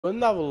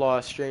another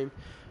live stream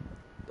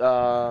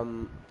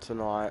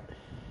tonight.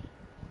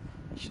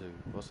 Actually,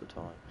 what's the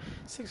time?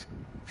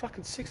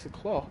 Fucking 6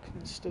 o'clock.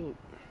 And it's still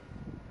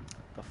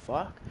the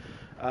fuck.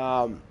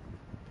 Yeah,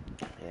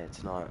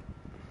 tonight.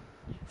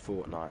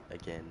 Fortnite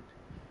again.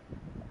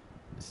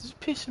 This is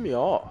pissing me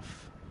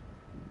off.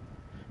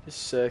 This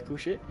circle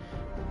shit.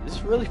 This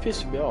is really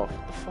pissing me off.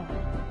 What the fuck?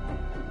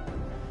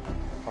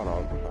 Hold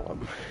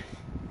on.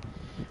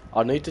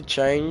 I need to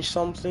change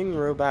something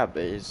real bad,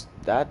 but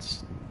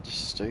that's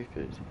just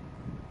stupid.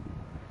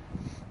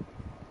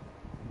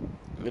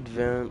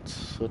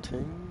 Advanced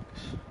settings.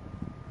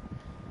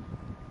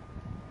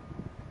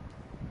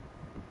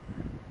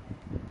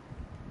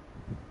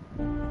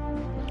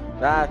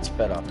 That's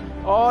better.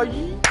 Oh,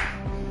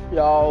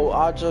 yo,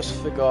 I just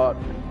forgot.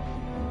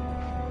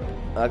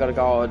 I gotta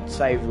go and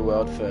save the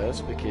world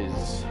first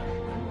because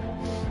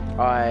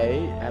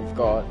I have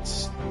got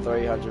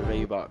 300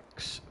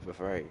 V-Bucks for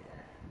free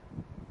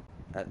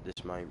at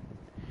this moment.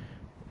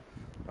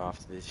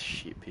 After this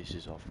shit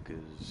pisses off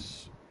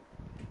because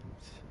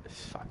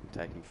it's fucking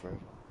taking forever.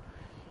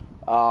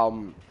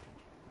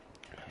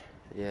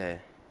 Yeah.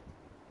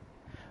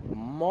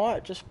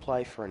 Might just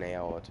play for an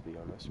hour to be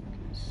honest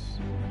because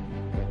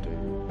I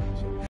do.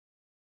 So,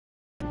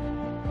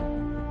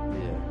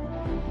 yeah.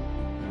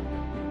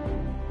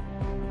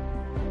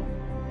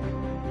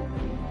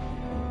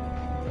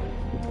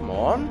 Come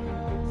on.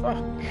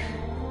 Fuck.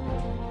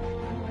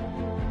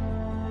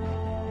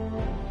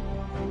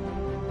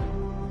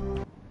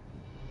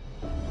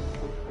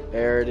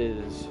 There it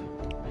is.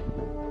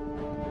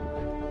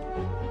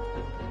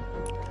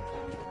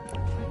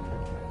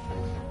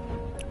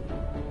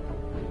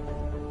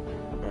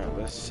 Alright,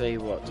 let's see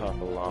what type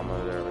of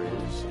llama there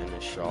is in the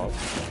shop.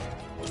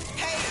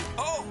 Hey!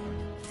 Oh!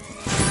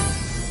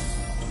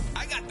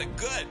 I got the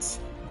goods!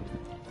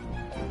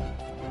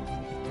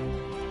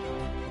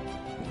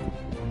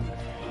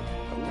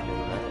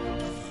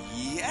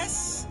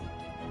 Yes?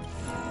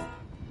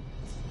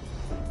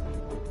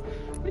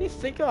 What do you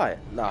think I?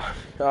 Nah.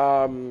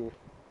 Nah,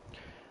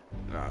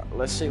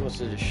 let's see what's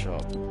in the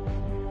shop.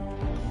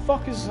 What the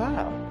fuck is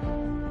that?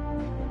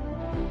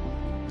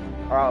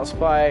 Alright, let's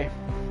play.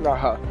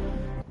 Nah.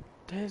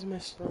 There's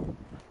Mr.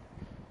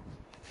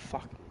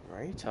 Fucking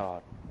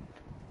retard.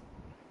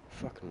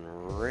 Fucking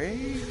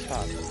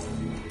retard.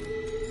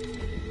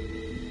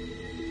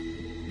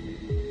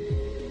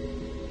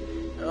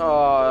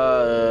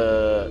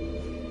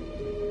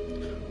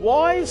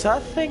 Why is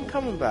that thing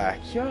coming back?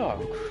 Yo.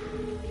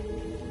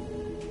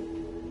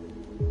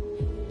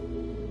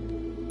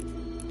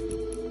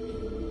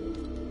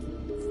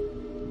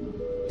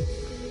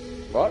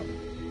 What?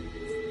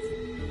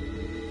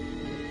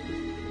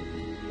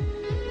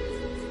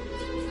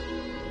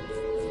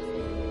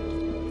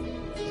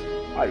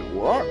 Wait,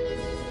 what?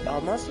 Oh,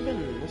 it must have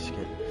been in this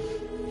skin.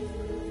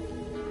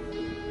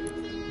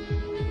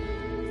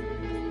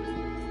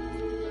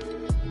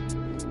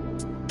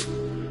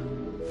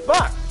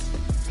 Fuck!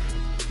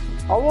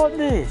 I want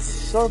this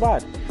so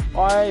bad.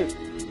 I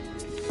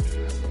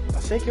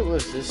think it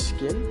was this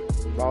skin.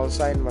 I was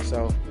saying to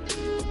myself,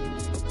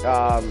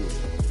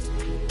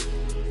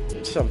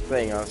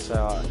 something. I was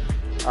like,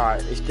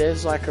 alright, if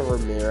there's like a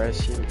Ramirez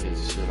skin,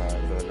 because you know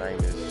the name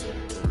is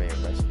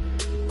Ramirez,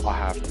 I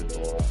have to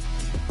buy it.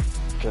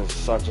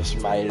 Because I just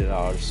made it.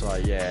 I was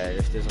like, yeah,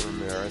 if there's a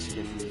Ramirez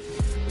skin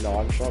in the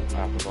item shop, I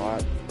have to buy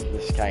it.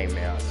 This came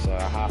out, so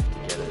I have to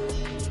get it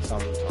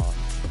sometime.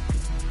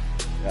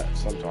 Yeah,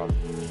 sometime.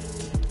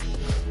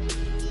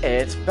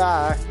 It's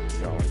back.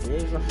 Oh,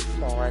 here's a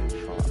flying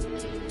truck.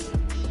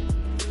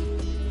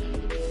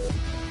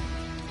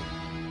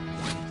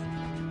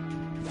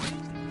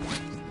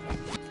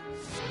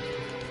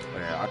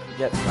 Yeah, I can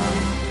get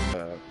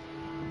that.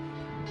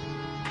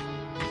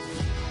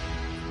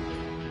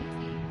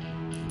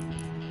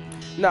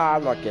 Nah,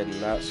 I'm not getting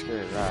that.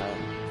 Screw that.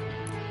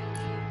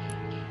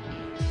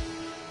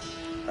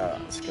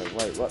 Let's go.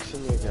 Wait, what's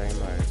in your game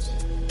modes?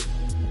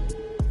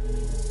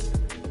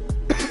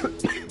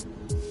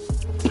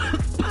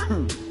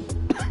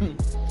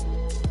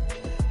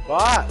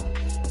 What?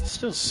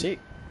 Still sick.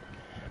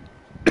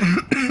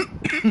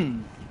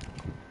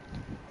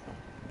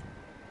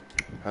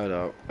 Hold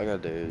up, I gotta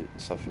do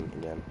something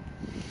again.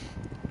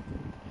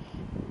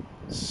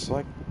 It's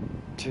like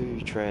too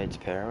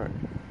transparent.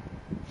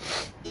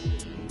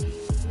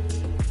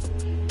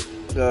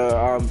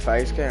 The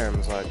face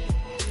cam's like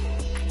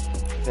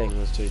thing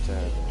was too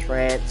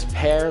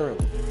transparent.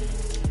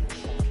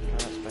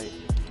 Can't speak.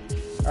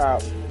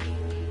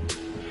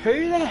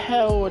 Who the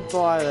hell would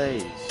buy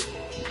these?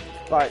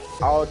 Like,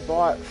 I would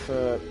buy it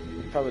for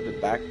probably the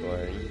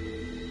backbone.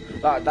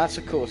 That's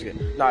a cool skin.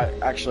 No,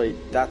 actually,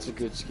 that's a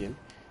good skin.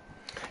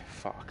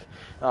 Fuck.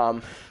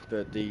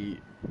 But the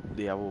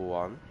other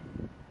one.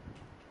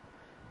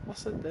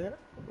 What's it there?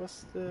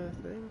 What's the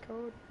thing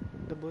called?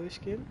 The blue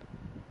skin?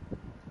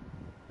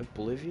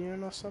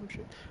 Oblivion or some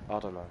shit? I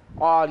don't know.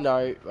 Oh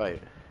no,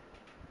 wait.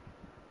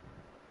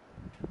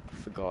 I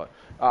forgot.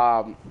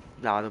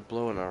 Nah, the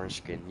blue and orange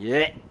skin.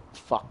 Yeah,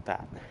 fuck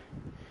that.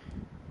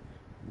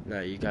 No,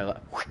 you go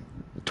like...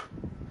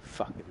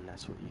 Fucking,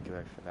 that's what you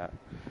go for that.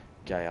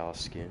 Gay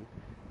ass skin.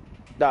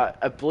 No,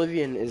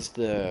 Oblivion is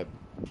the...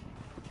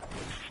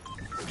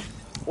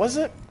 Was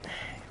it?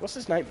 What's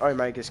his name?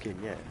 Omega skin,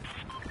 yeah.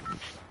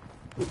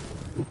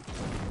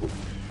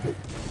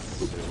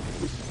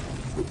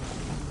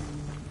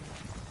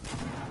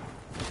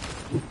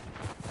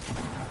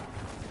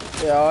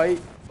 Yeah,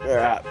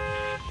 alright.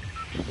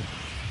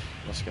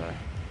 Let's go. Alright.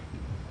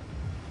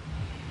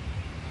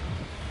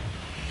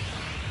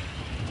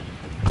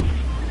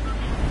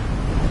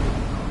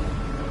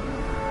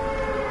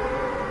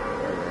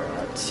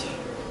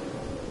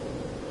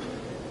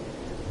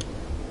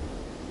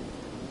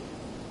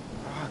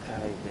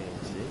 Okay,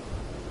 Nancy.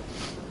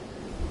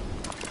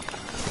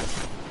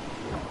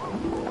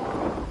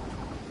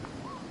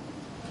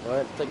 I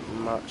don't think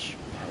much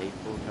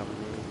people coming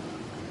in.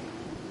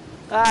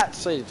 Ah,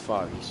 season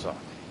 5, you suck.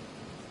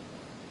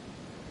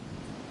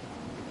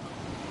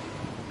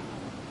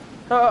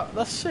 Oh,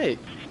 that's sick.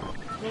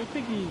 Little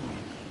piggy.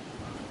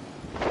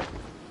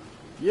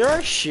 You're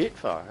a shit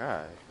fuck,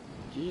 eh?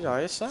 Do you know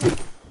yourself?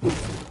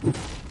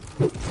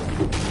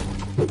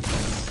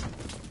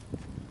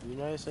 You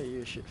notice that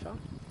you're a shit fuck?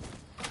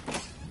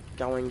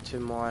 Going to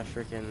my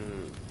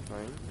freaking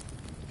thing.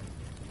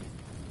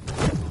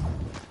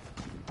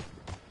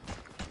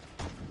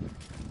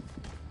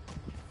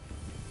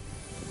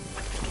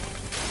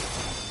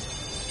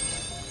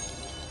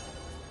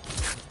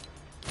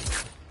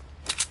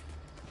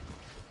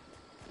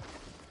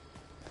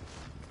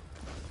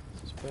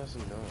 What's this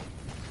person doing?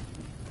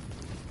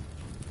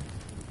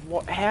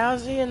 What?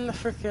 How's he in the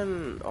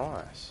freaking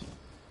ice?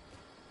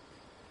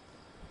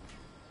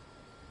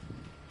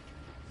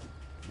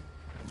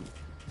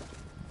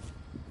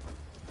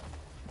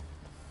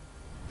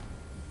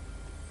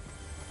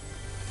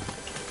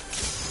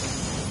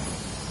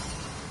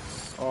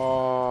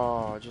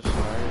 Oh, I just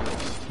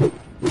noticed.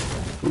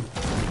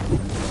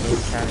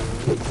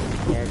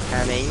 Hand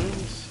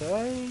cannings,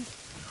 eh?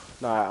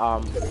 No,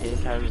 hand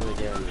cannons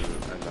again, and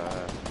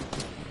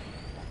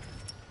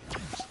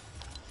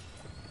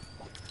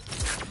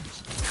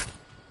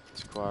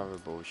it's quite a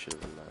bullshit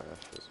with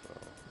nerf as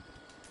well.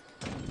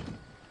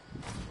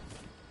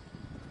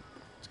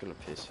 It's gonna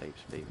piss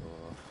heaps of people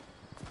off.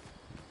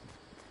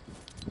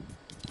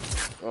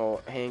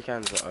 Oh, hand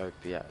cannons are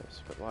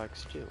OPS, but like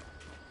still.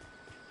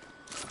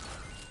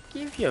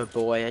 Give your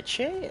boy a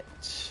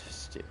chance,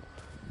 still.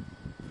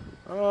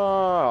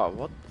 Oh,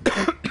 what?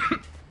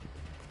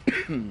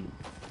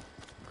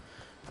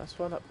 That's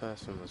why that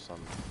person was on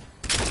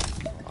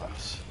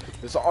ice.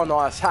 It was on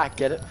ice hack,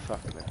 get it?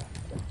 Fuck me.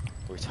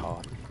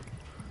 Retarded.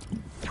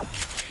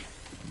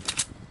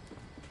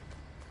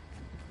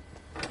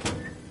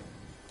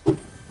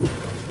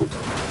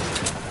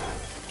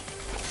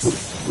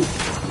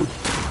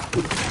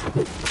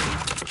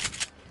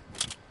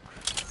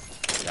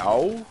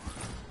 Yo!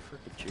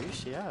 Freaking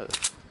juicy out.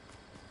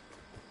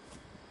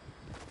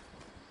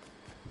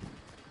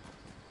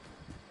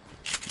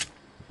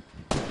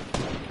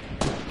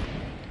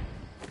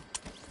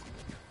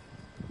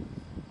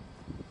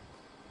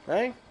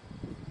 Hey?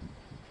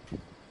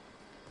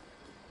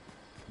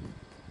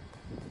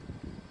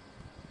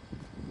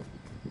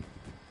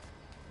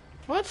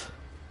 What?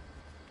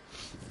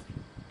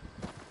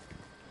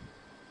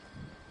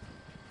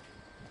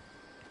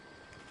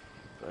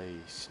 Hey,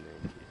 sneaky.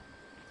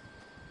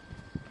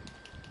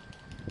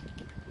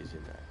 He's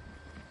in there.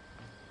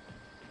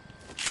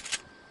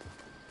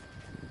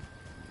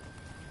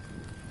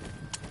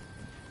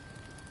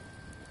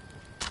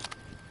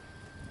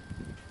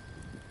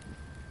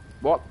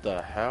 What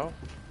the hell?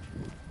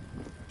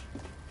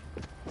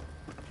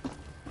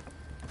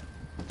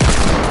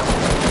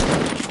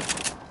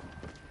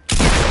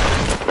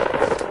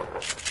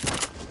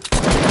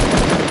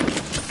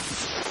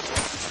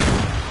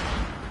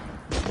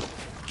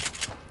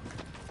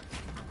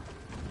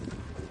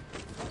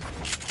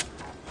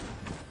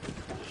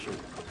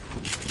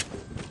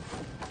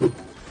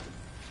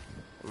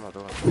 What am I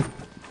doing?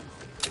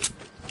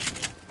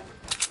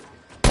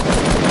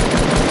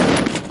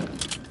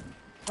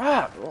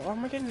 Ah! What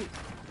am I getting?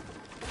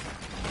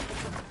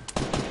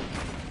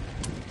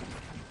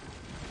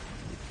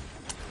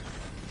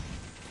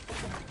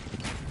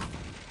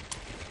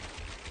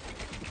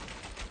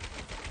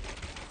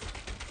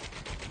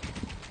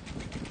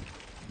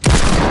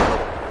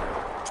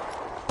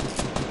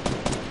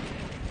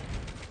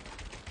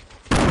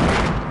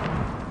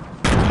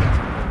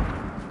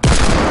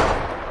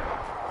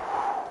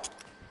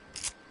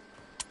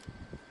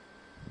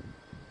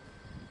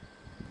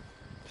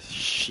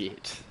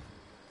 Shit.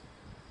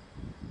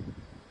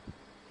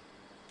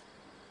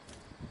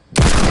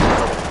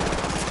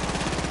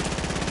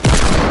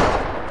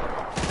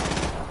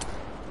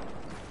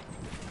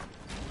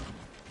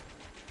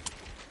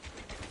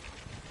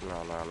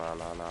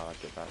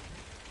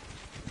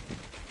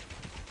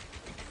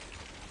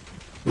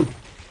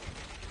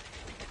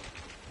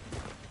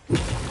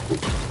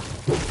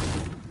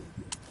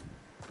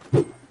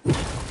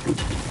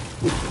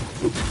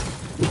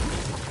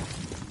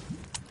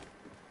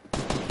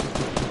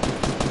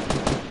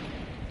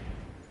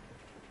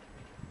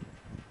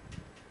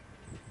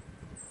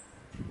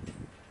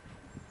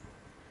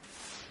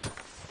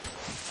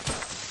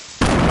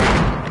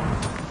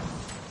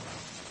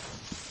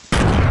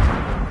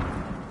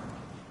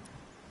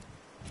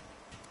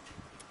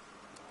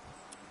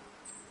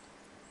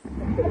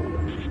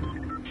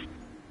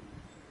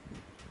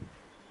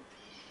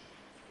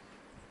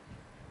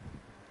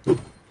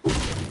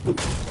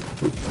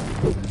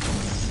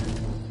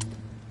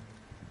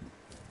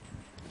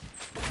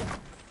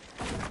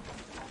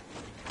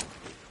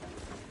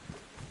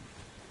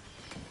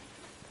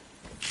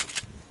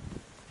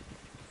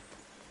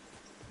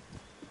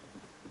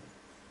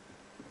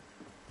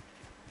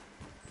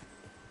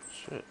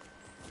 Shit.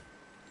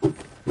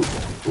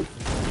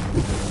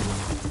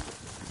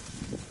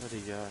 Where'd he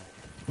go?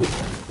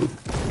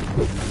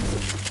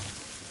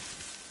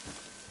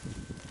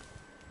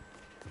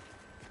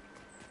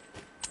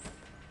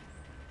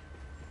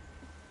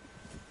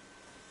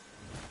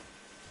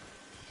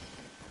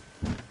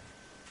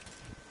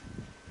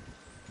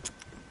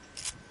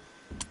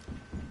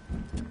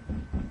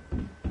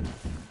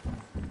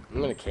 I'm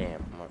gonna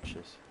camp, watch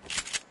this.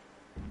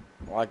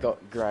 I got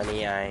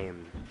granny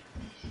aim.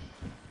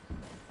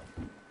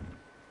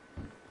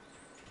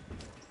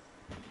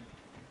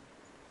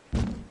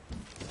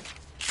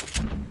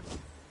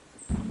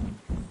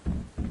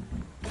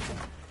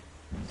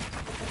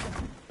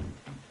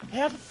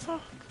 How the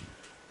fuck?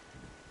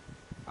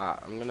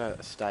 I'm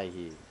gonna stay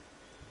here.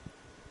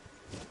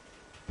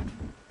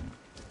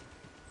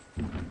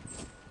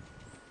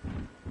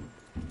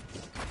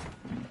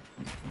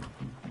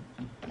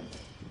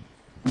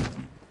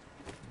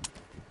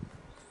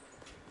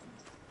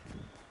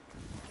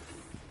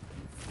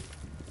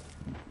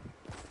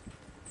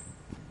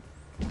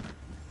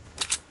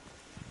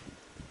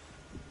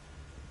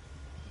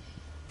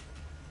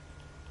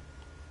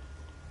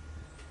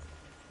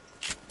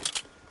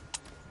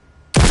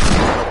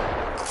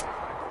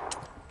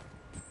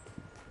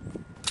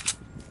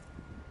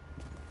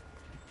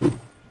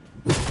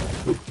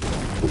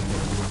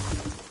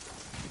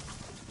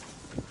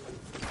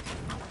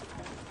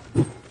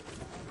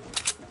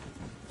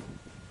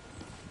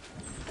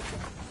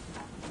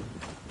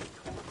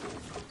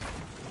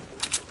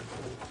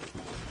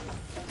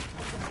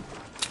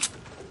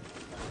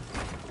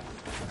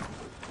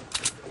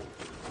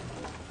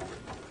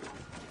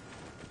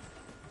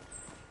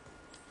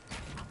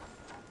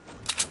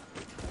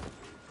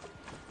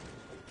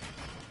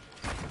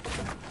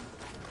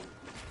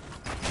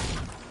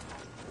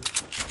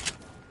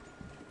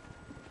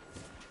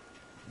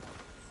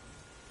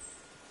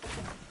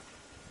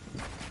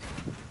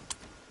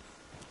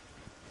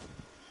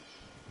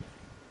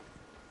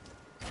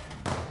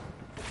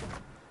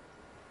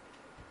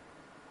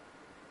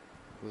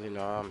 Does he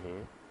know I'm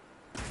here?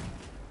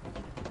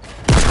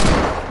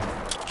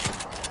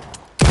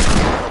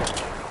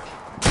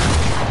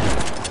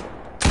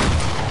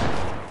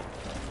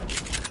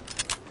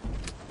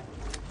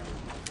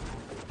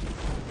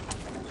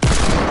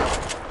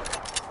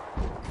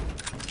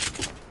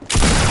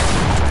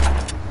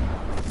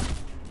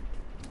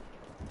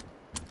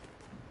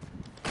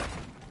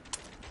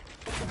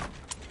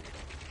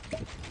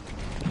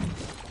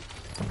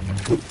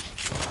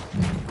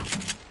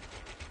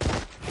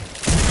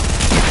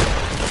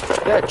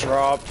 That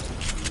dropped.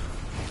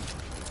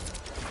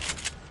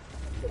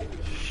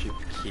 Shit,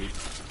 kid.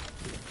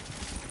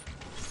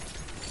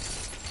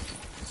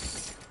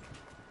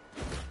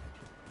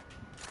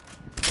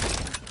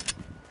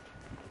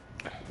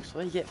 That's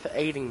what you get for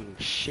eating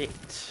shit.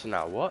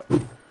 Now what?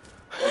 It's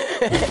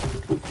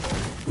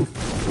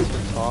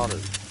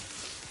retarded.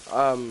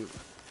 Can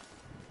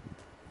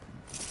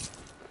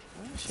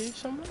I see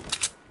someone?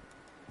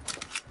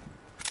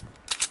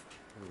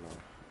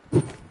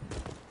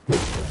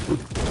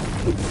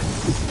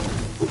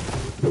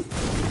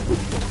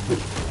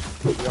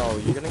 Yo,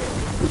 you're gonna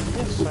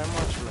get so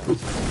much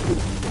mess.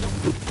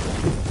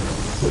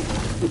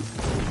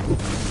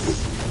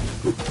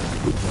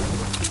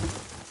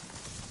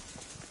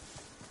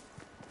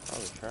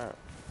 Holy crap.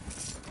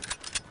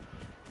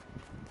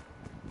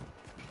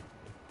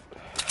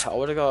 I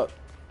would've got,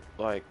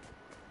 like,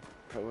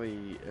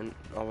 probably,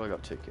 I would've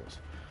got 2 kills.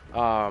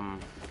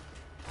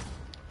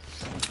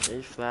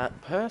 If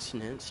that person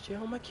didn't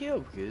steal my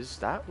kill, because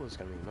that was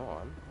gonna be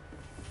mine.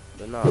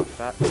 But no,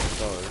 that does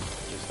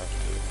just have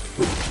to.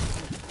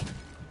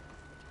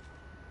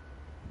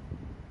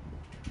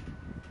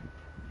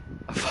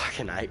 I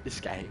fucking hate this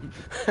game.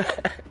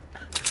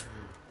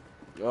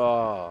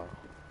 Oh,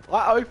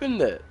 I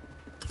opened it.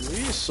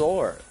 You just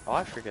saw it.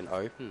 I freaking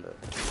opened it.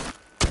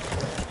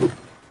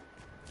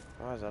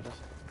 Why is that?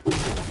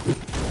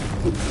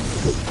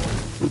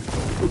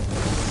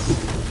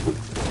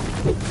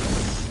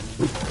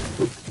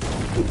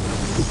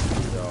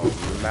 Yo,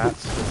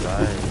 Matt's the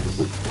days.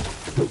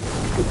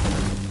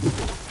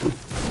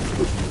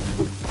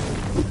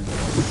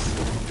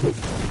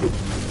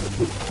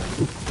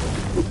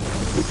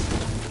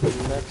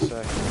 Next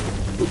second.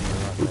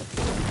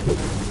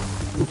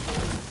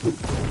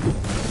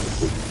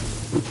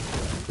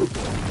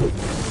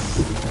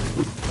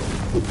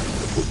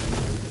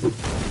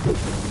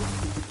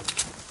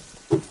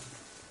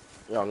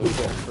 Yeah, I'm gonna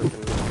get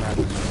freaking Matt.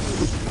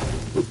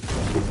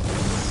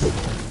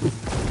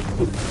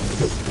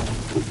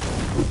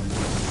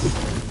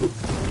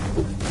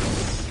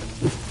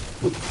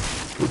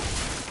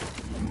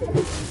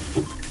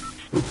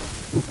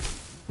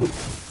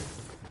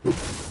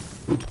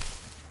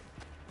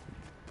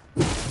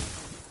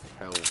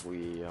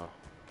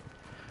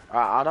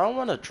 I don't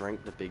want to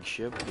drink the big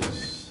shit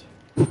because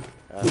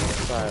as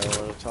I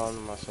say all the time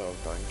to myself,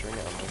 don't drink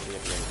it unless you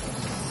get drinking.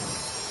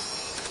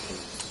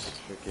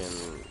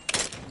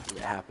 Freaking,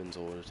 it happens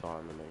all the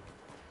time to me.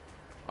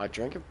 I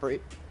drink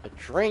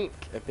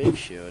a big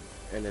shield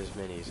and there's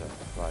minis that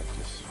like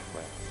just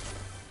well.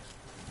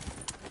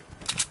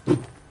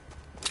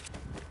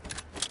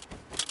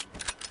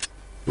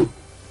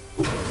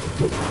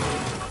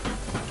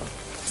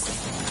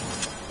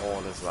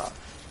 What is that?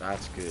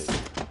 That's good.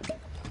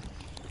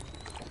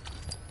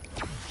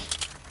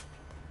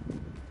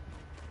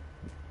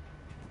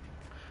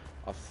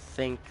 I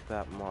think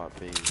that might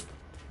be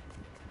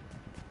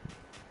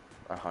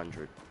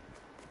 100.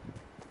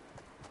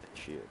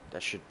 Shit,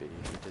 that should be.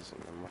 If it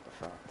isn't, then what the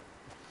fuck?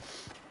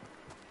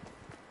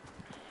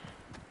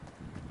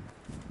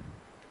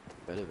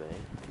 Better be.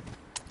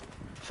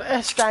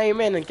 First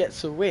game in and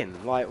gets a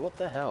win. Like, what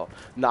the hell?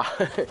 No.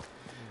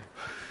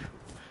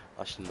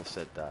 I shouldn't have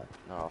said that.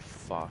 Oh,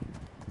 fuck.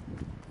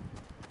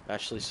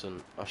 Actually,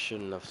 I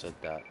shouldn't have said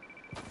that.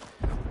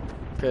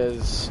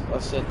 Because I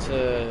said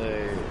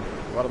to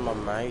one of my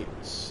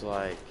mates,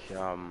 like,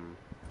 a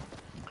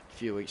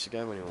few weeks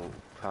ago when we were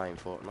playing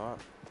Fortnite,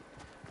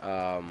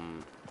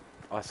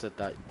 I said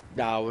that,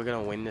 nah, we're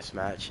gonna win this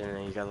match,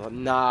 and he goes like,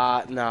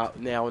 nah, now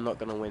we're not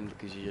gonna win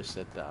because you just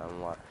said that.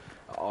 I'm like,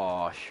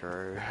 oh,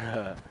 sure.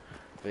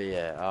 But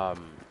yeah,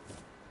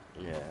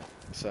 yeah,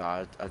 so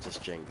I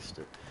just jinxed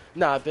it.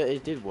 Nah, but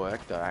it did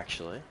work though,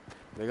 actually.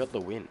 We got the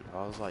win.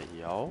 I was like,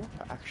 yo,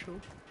 actual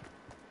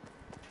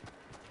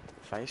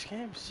face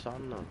cam's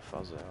starting to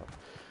fuzz out.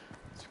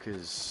 It's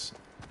because,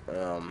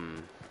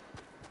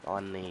 I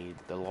need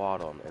the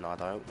light on, and I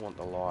don't want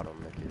the light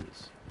on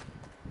because,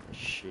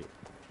 shit.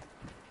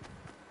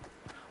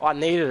 I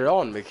needed it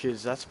on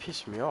because that's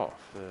pissed me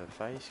off, the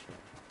face cam.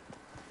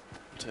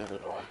 Turn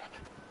it on.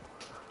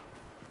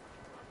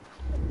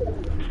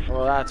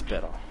 Well, that's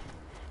better.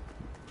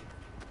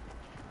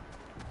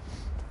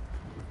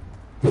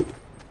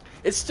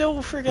 It's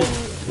still freaking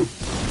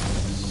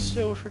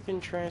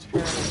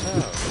transparent as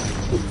hell.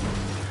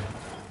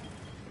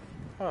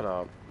 Hold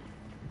up.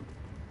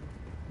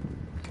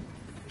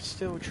 It's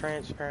still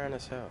transparent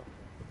as hell.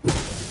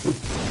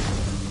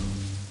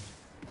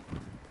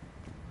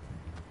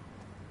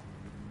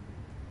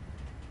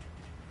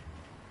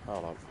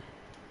 Hold up.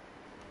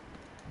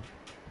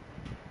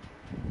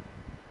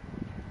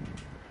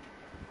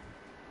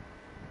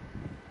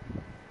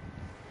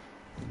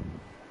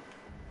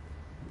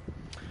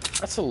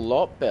 That's a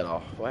lot better.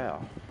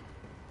 Wow.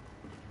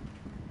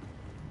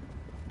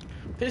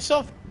 Piss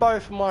off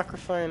both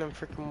microphone and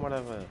freaking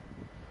whatever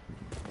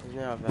is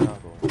now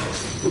available.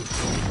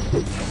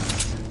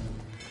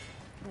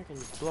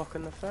 Freaking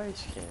blocking the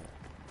face cam.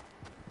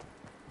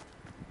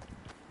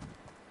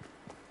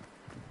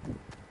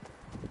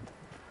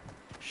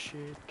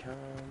 Shit come,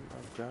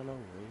 I'm gonna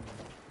win.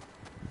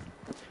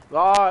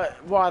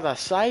 Why'd I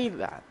say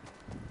that?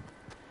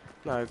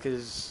 No,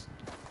 because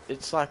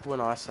it's like when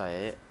I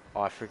say it,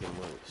 I freaking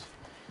lose.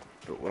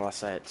 But when I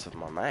say it to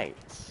my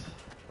mates,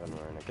 when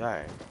we're in a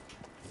game,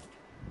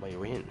 we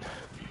win.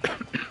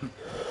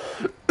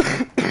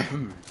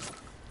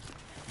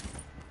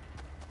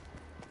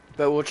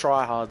 But we'll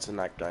try hards in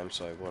that game,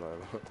 so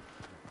whatever.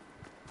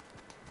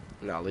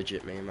 No,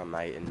 legit, me and my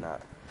mate in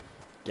that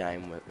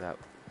game with that,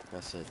 I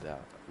said that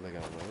we're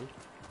gonna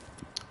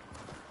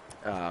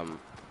win.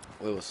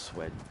 We will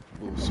sweat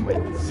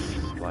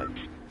like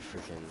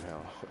freaking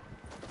hell.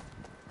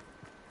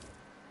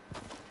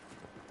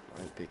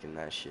 I ain't picking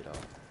that shit up.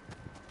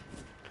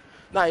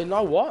 No, you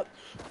know what?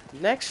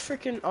 Next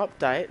freaking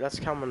update that's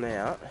coming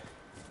out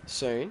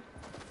soon,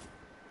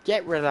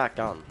 get rid of that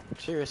gun.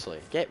 Seriously,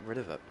 get rid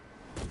of it.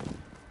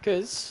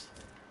 Cause,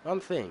 one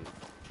thing,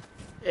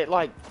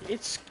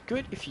 it's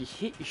good if you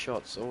hit your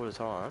shots all the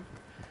time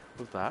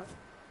with that,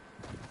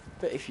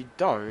 but if you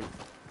don't,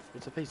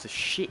 it's a piece of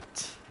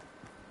shit.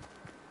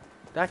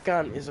 That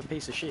gun is a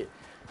piece of shit.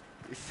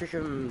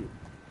 Freaking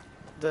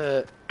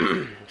the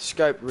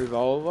scope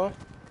revolver,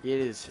 it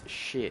is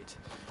shit.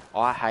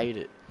 I hate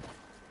it.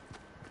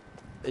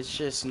 It's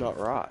just not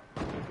right.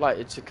 Like,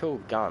 it's a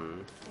cool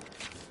gun.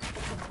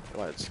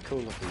 Like, it's a cool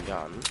looking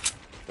gun,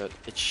 but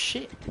it's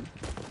shit.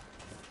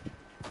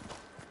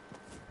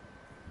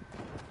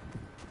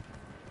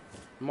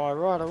 Am I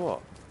right or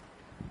what?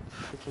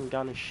 Freaking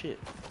gun is shit.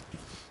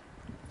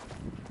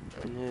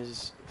 And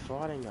there's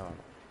fighting on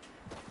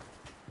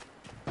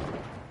it.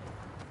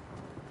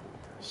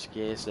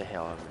 Scares the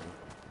hell out of me.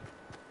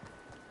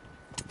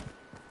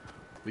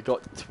 We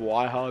got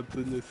tryhards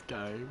in this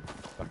game.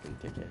 Fucking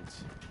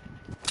dickheads.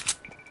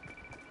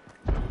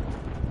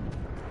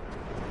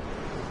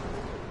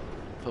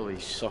 Probably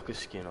soccer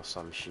skin or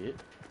some shit.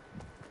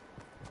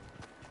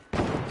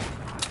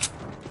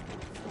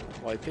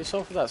 Why, piss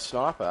off with that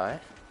sniper,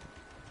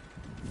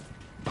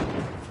 eh?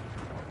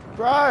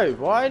 Bro,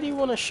 why do you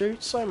want to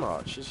shoot so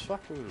much? It's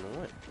fucking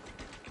annoying.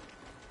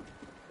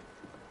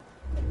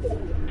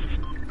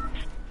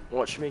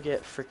 Watch me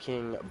get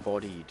freaking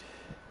bodied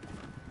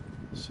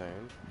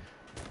soon.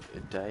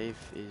 Dave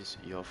is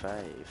your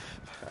fave.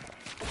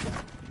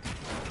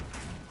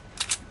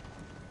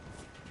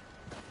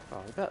 Oh,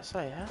 I was about to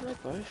say, how do they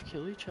both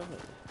kill each other?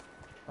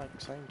 Like,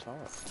 same time.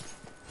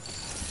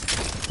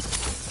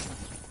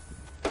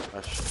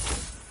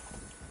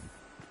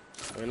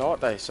 You know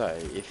what they say,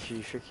 if you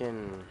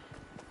freaking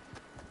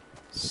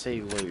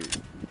see loot,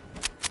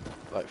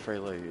 like free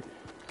loot,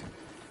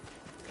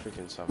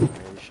 freaking something,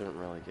 you shouldn't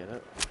really get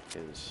it,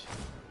 because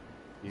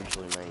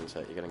usually means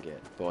that you're gonna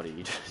get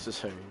bodied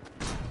soon.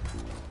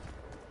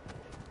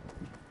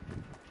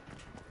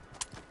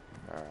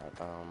 Alright,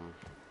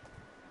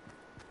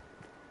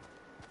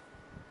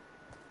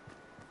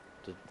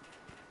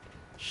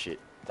 shit,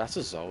 that's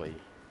a Zoe.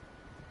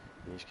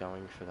 He's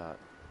going for that.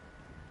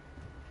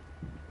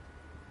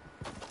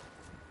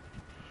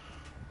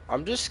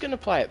 I'm just gonna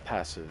play it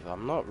passive.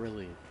 I'm not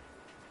really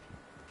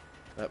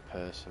that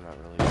person that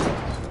really does.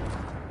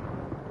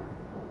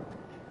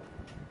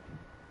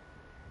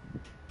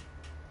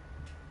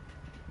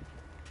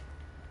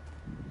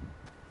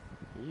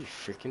 You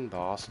freaking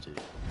bastard.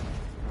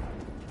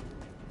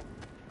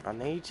 I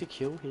need to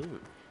kill him.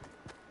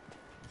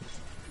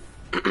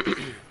 He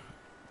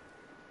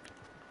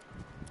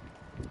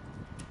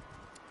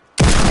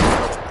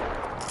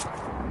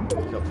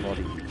got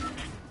bodied.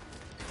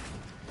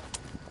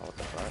 Oh, what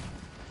the fuck?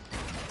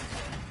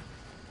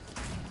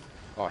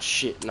 Oh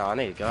shit, no, I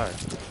need to go.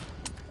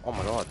 Oh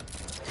my god.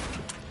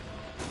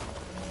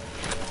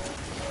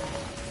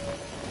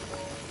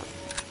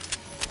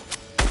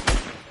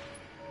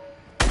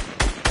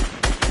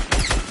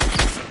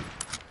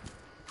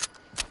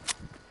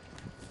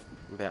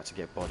 I'm about to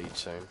get bodied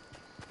soon.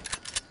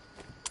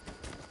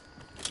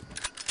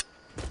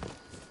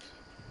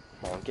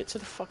 Come on, get to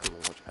the fucking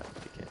launch pad,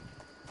 dickhead.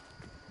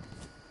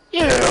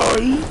 Yeah!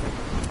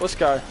 Let's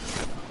go.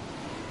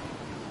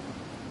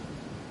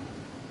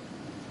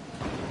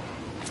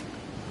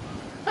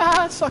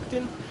 Ah, it sucked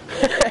in.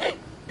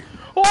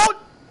 Oh!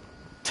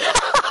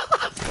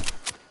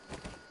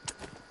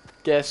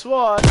 Guess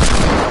what?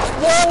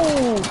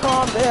 Whoa!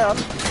 Calm down.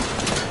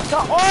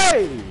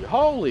 Oi!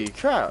 Holy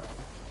crap.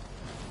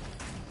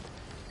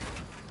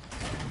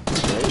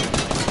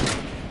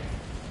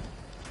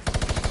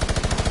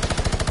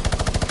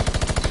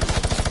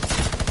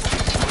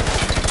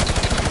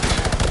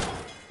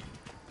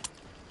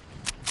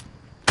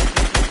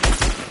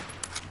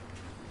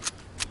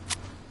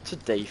 It's a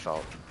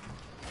default.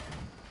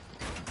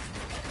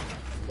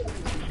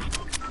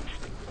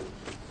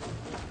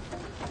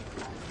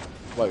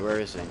 Wait, where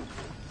is he?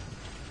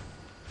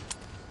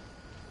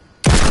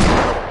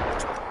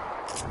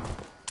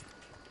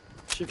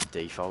 Should be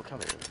default, come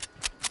here.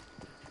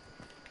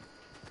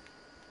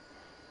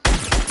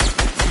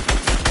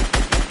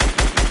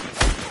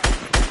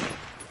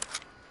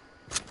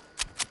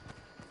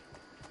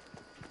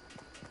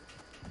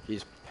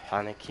 He's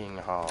panicking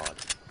hard.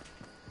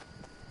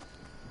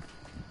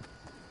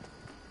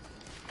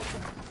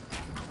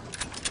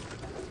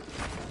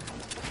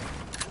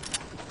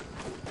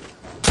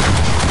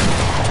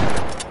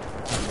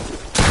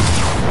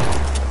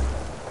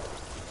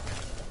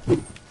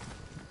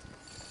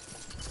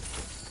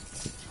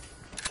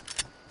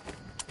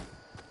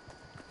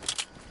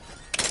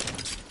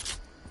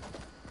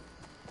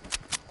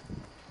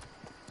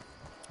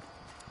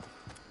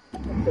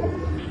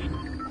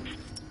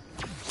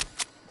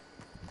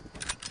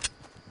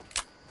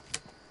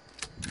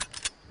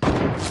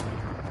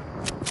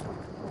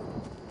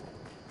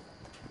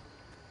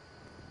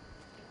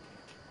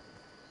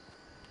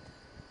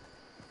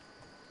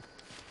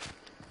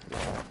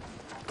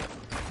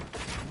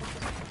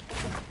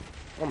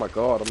 Oh my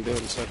god, I'm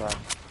doing so bad.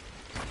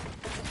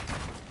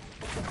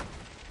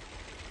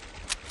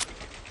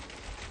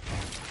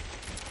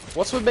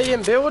 What's with me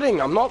in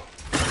building? I'm not...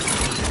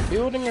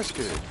 Building is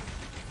good.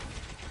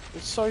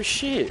 It's so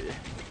shit.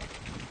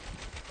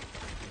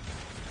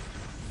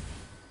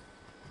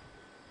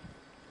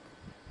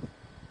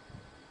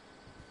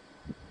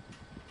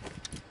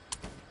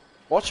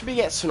 Watch me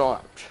get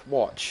sniped.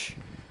 Watch.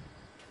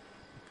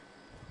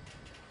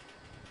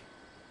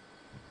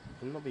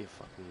 Wouldn't that be a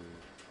fucking...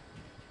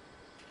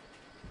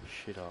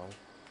 shithole?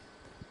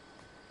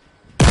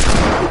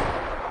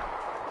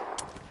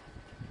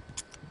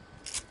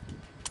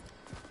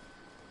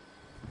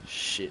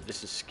 Shit,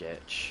 this is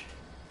sketch.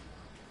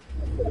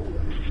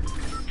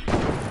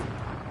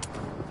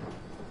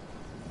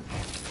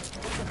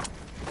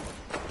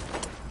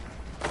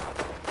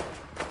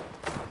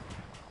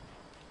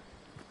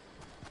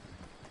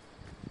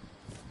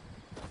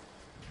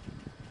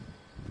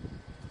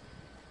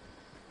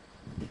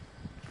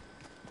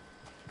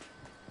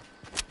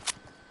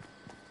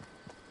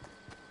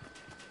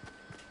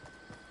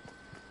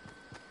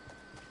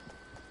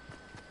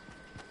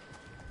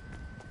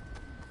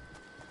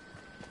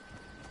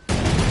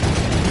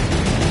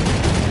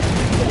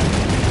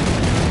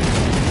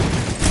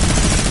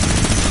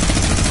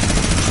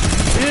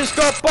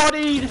 Got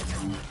bodied!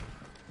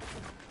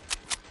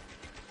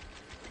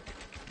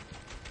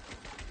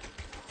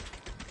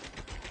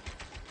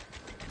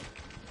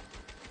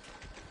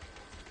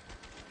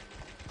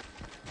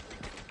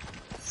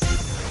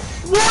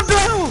 What the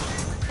hell?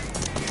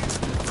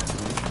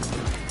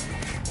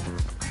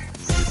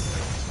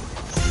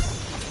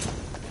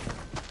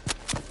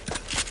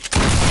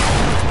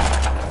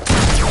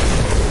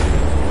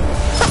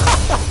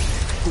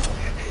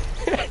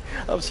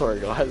 Sorry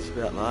guys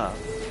about that.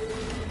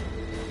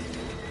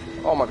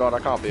 Oh my god, I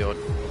can't build.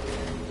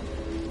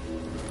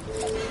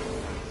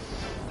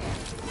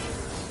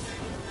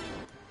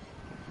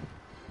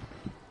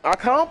 I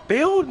can't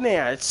build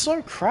now, it's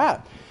so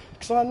crap.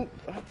 Because I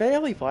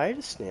barely play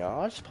this now,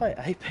 I just play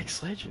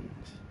Apex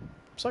Legends. I'm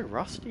so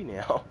rusty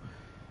now.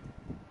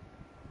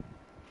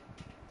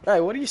 Hey,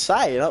 what do you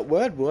say? That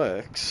word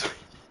works.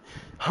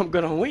 I'm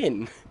gonna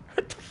win.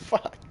 What the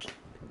fuck?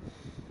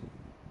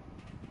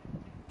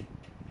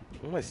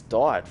 Almost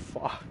died,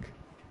 fuck.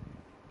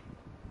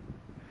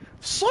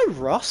 So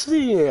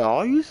rusty now.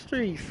 I used to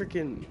be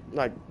freaking,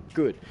 like,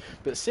 good.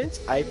 But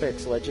since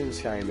Apex Legends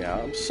came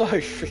out, I'm so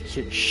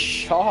freaking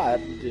shy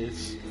at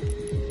this.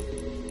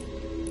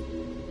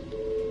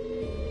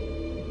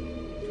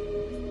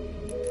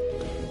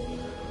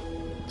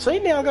 See,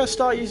 now I'm gonna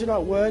start using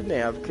that word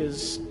now,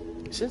 because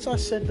since I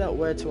said that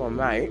word to my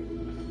mate,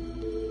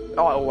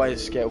 I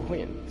always get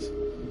wins.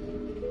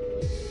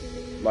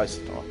 Most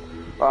of the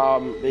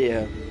time.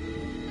 Yeah.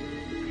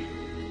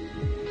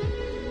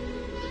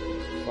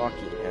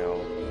 Fucking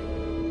hell.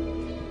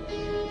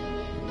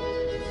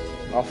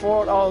 I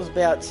thought I was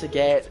about to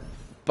get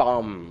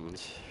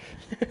bummed.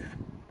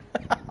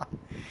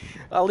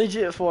 I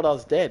legit thought I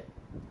was dead.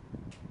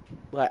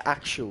 Like,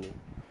 actual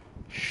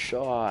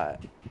shite.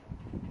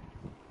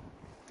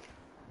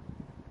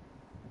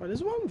 Wait,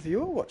 there's one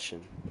viewer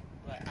watching.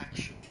 Like,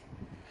 actual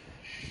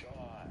shite.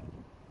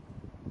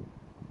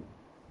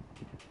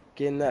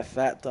 Getting that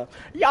fat stuff.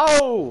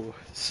 Yo!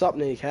 Sup,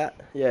 new cat?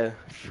 Yeah,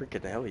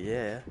 freaking hell,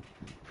 yeah.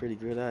 Pretty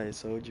good, eh?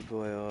 Sold your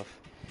boy off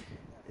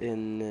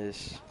in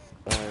this.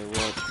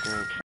 What's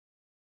drink?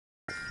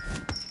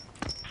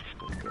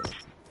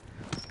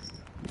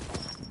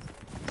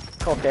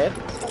 Cockhead.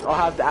 I'll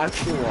have the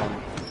actual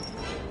one.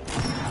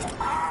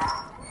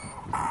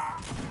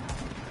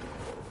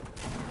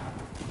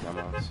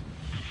 Dumbass.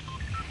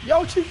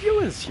 Yo, 2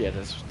 viewers! Yeah,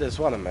 there's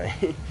one of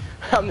me.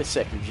 I'm the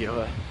second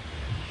viewer.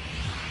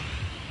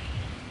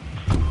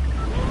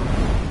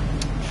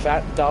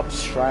 Fat dub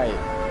straight.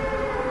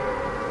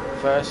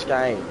 First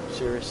game,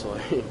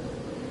 seriously.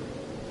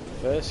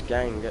 First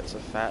game gets a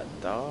fat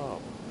dub.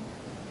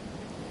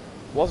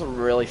 Wasn't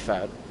really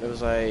fat, it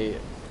was a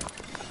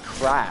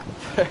crap.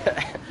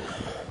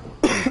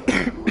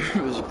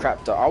 It was a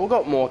crap dub. I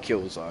got more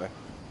kills though.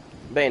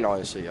 Being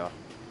honest with you.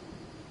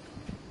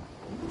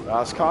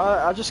 I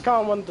just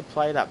kinda wanted to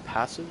play that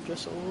passive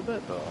just a little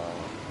bit, but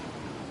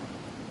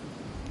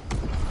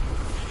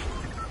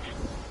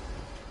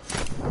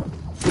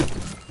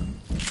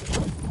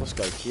let's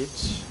go,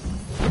 kids.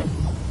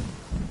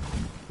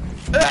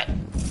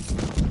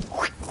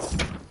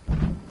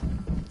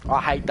 I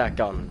hate that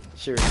gun.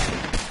 Seriously.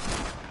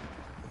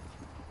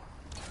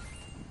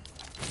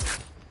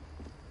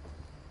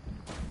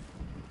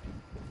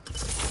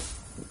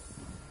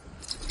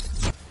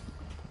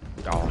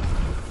 Oh.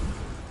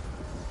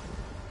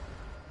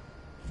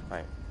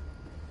 Wait.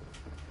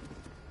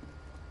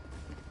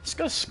 Just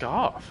got a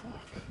scarf. Fuck.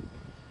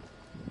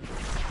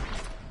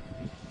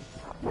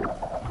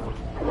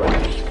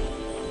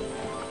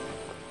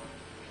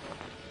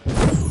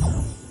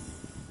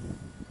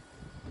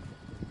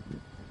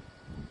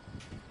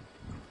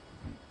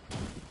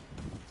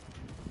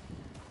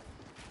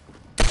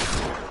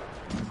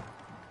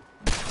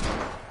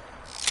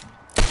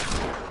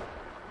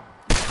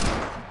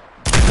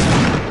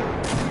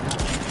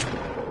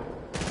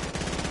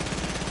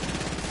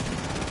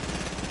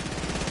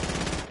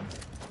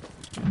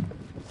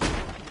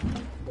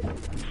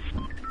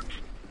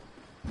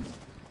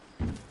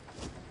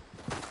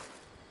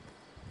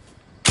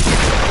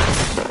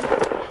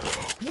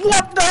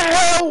 What the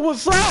hell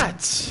was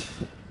that?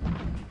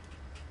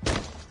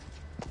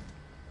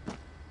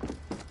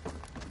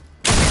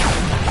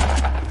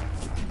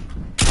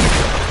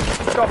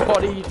 Got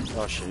bodied.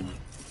 Oh shit.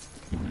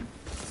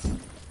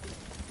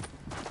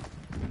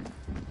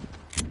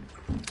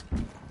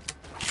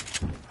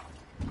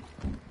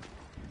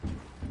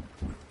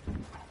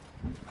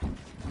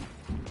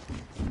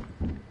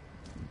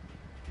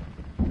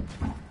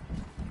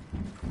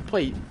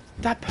 Wait,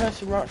 that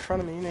person right in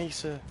front of me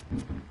needs to...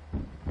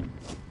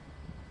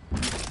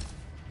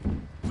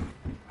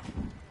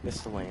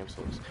 Mr.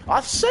 Lamsauce.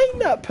 I've seen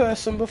that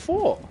person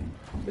before!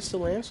 Mr.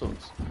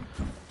 Lamsauce.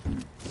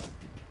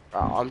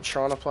 I'm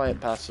trying to play it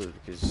passive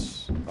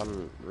because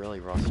I'm really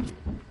rusty.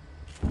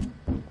 I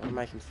want to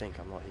make him think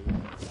I'm not here.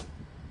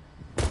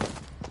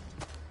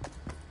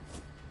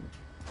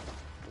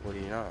 What do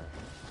you know?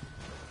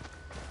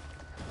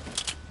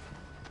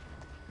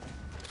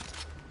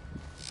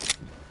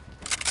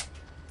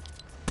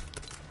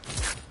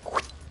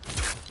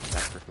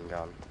 That freaking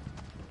gun.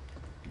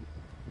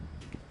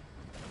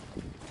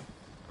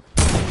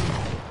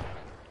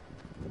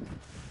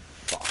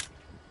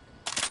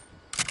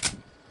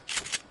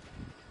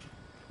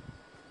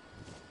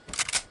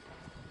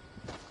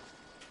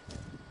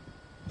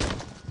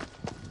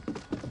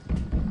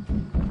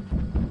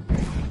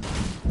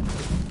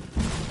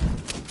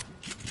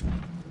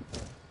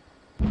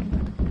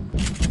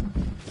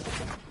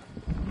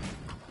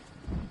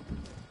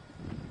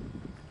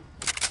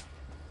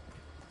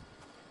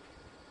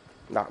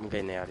 I'm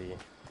getting out of here.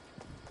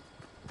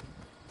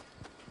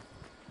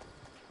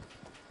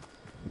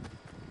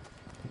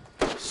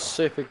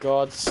 Super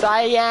God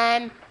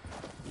Saiyan!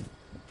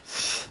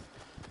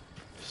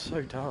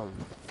 So dumb.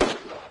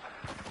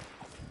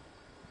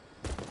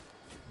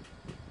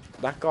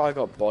 That guy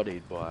got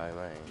bodied by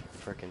me.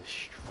 Freaking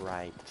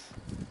straight.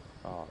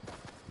 Oh.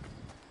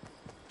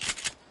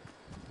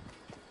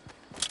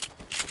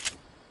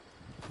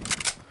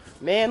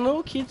 Man,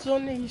 little kids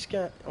on this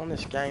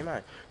game,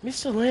 eh?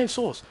 Mr. Lamb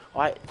Sauce.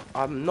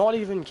 I'm not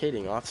even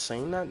kidding. I've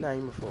seen that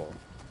name before.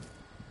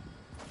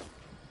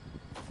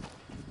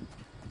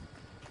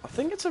 I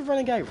think it's a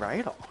Renegade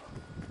Raider.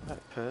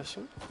 That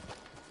person.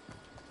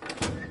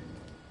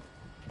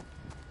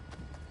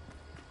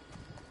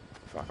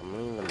 Fuck, I'm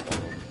not even gonna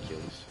bother with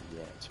kills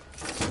yet.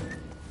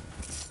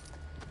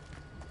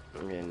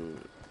 I'm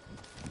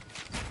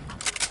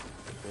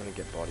gonna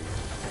get bodied.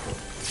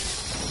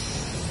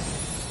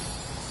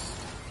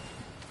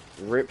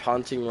 Rip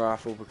hunting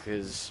rifle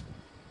because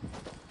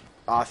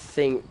I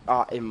think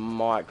it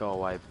might go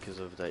away because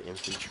of the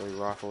infantry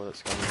rifle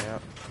that's coming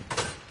out.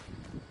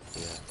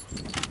 Yeah.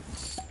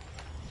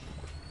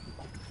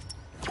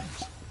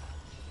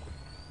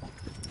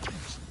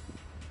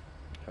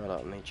 Hold up,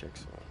 let me check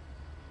something.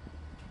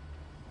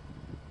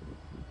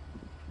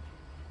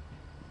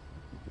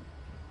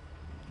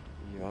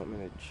 You want me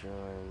to join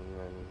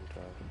and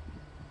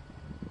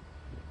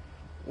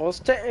well, it's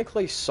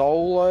technically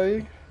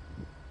solo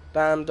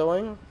that I'm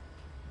doing,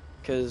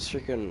 because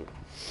freaking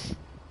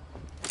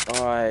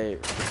I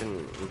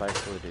freaking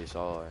basically do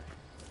solo.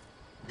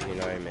 You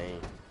know me.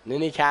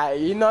 Ninny Cat,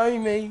 you know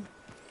me.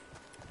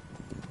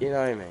 You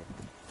know me.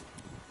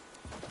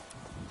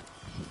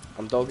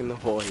 I'm dogging the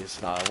boys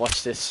now.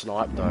 Watch this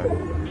snipe though.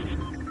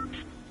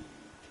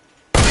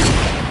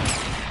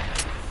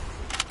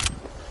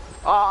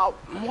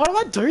 Why do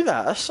I do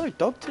that? That's so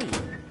dog to you.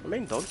 I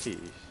mean dog to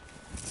you.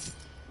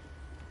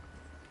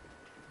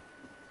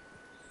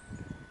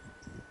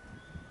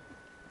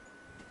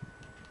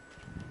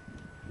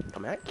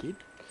 Come out, kid.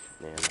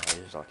 Yeah, no,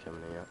 he's not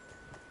coming out.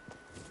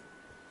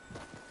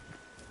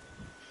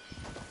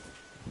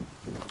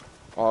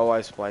 I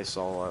always play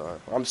solo.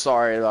 I'm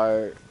sorry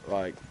though,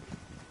 like,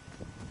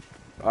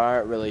 I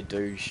don't really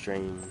do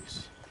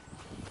streams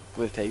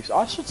with heaps.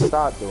 I should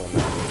start doing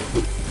that.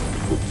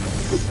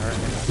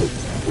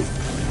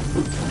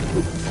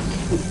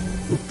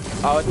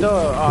 I'll do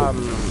it,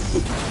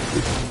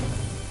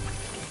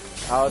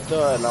 I'll do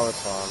it another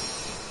time.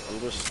 I'm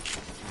just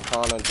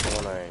kind of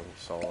doing a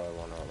solo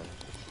one of them.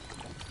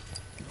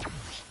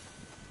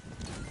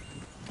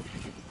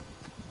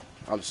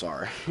 I'm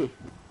sorry.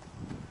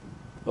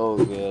 All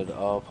good,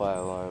 I'll play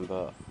alone,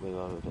 but with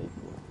other people.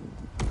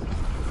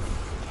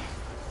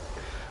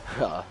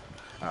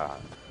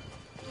 Alright.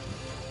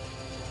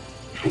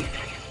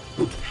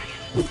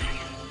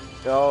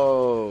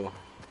 Go!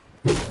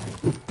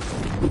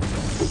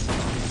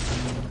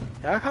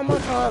 How come I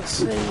can't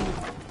see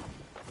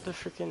the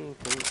freaking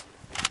thing?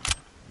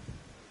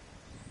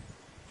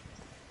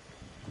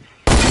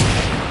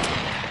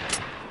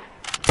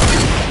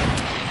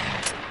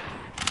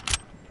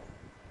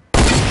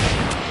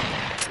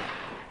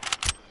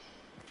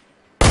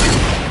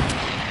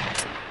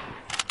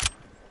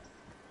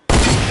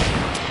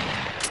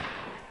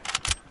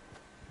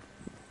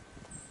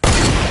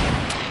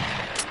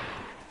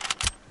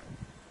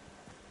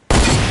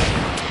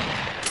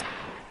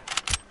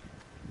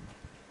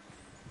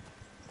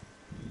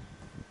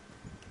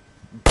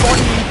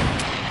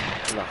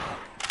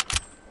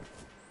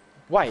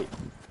 Wait.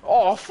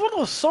 Oh, I thought it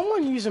was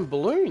someone using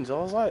balloons. I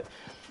was like,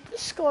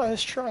 this guy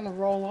is trying to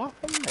roll up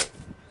on me.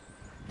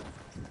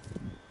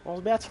 I was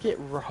about to get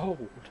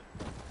rolled.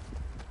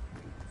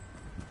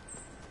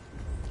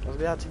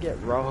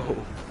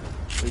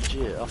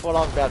 Legit. I thought I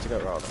was about to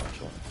get rolled,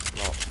 actually.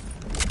 No.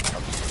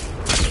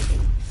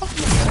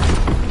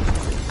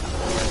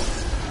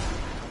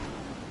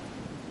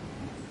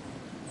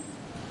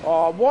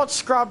 Oh, what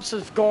scrubs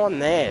have gone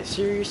there?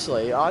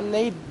 Seriously, I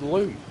need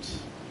loot.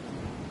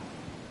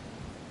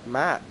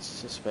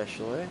 Mats,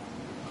 especially.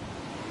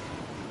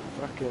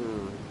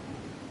 Fucking...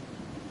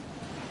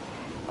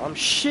 I'm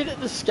shit at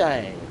this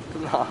game.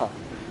 Nah.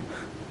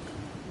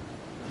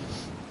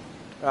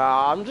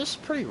 I'm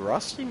just pretty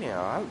rusty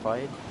now. I haven't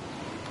played.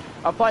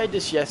 I played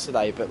this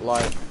yesterday, but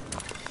like...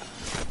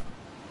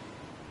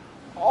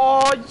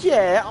 Oh,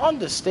 yeah,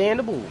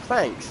 understandable.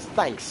 Thanks,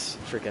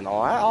 freaking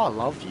I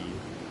love you.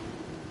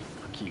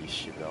 Fuck you,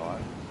 stupid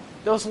eye.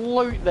 There was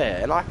loot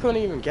there, and I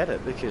couldn't even get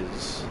it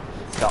because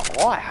the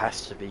eye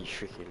has to be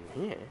freaking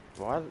here.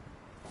 Why? Am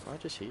I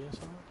just here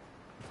somewhere?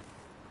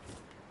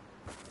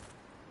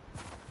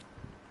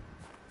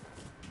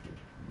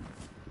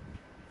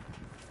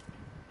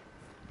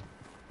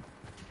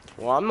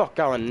 Well, I'm not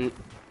going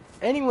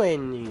anywhere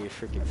near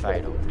freaking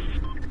Fatal.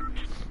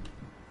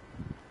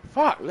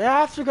 Fuck, now I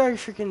have to go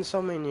freaking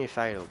somewhere near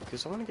Fatal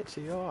because I want to get to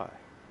the eye.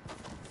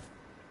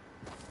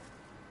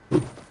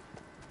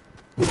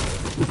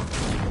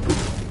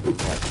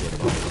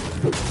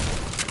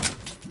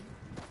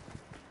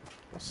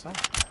 What's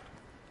that?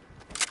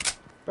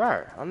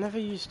 Bro, I never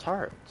use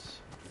turrets.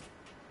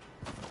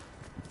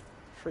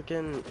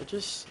 Freaking,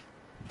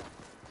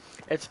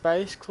 it's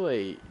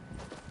basically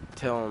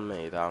telling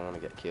me that I'm gonna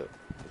get killed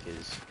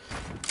because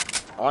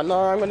I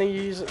know I'm gonna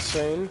use it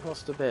soon.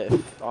 What's the bet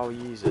if I'll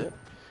use it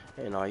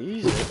and I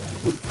use it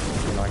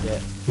and I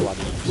get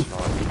bloody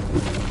sniped.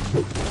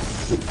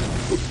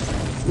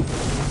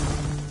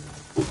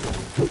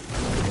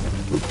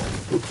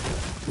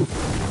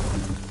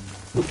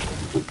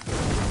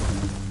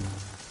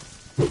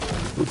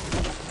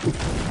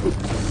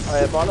 Oh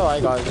yeah, by the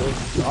way guys,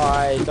 if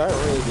I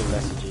don't really get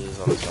messages,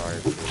 I'm sorry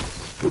because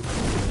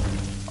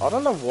I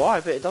don't know why,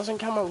 but it doesn't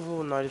come up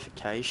with a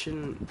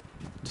notification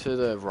to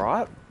the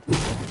right.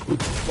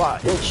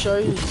 But it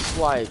shows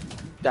like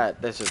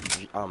that there's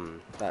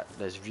that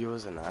there's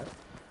viewers in that,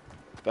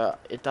 but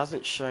it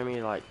doesn't show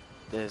me like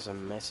there's a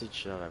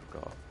message that I've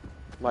got.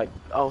 Like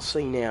I'll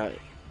see now,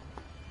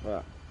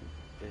 but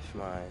if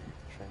my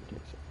friend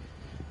takes it,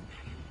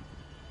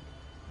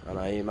 I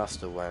know he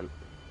must have went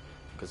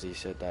because he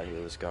said that he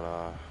was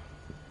gonna.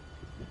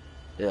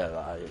 Yeah,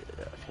 like,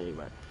 yeah, he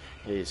went.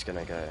 He's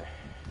gonna go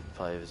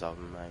play with his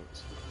other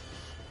mates.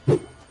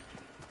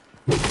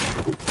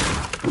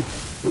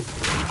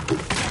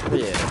 But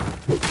yeah.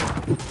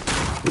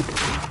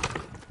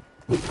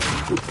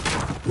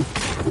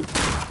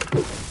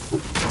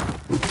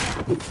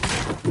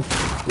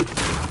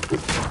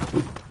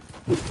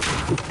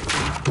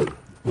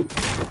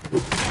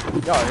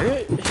 Yo, who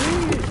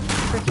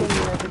freaking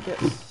never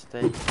gets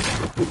steak?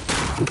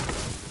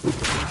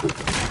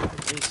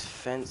 These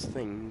fence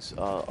things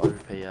are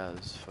OP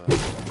as for.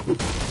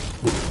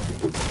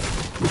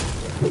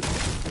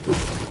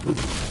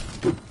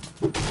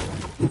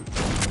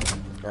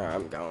 Alright,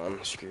 I'm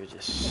going. Screw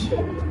this.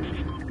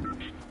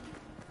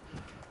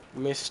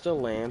 Mr.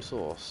 Lamb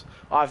Sauce.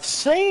 I've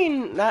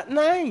seen that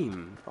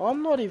name!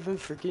 I'm not even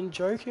freaking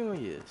joking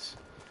with you.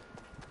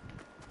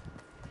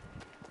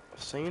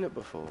 I've seen it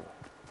before.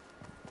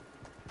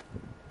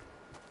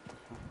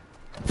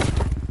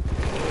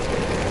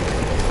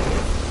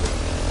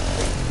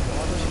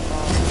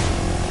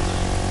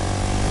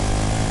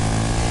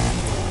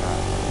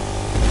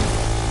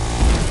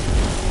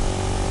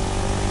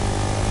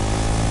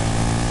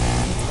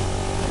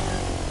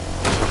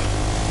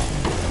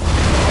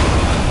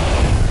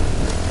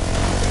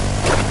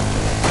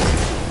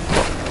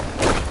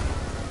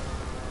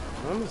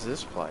 When was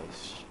this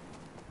place?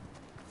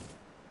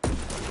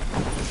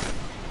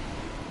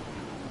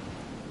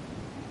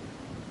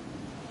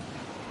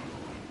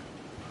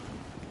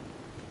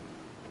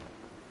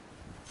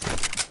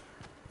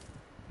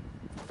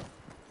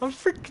 I'm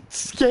freaking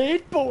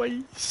scared,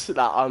 boys.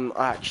 Nah, I'm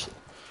actually.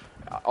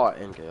 Oh,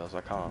 and girls,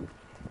 I can't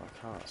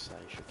say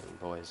freaking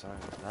boys.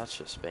 That's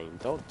just being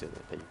dog to the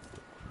people.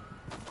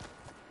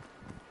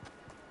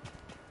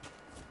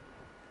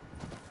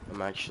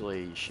 I'm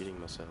actually shitting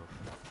myself.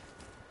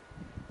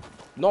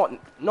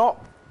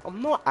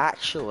 I'm not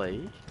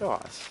actually,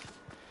 guys.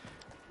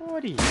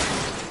 What are you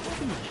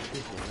shitting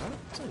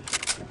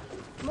at?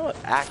 I'm not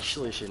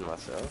actually shitting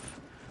myself.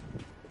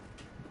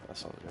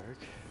 That's not a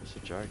joke. It's a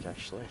joke,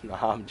 actually. No,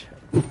 I'm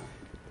joking.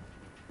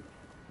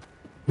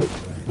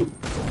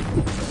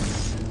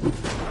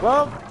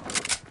 Well,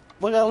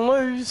 we're gonna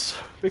lose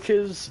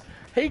because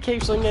he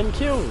keeps on getting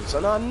kills,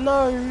 and I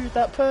know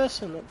that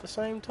person at the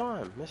same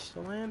time,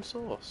 Mr. Lamb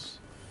Sauce.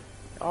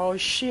 Oh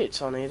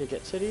shit! I need to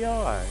get to the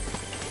eye.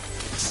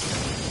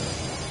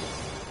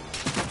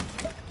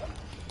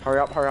 Hurry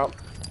up! Hurry up!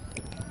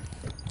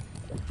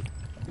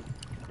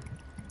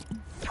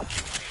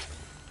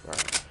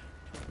 Right.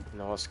 You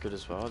know what's good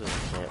as well? There's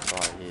a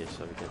campfire here,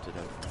 so we get to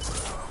do.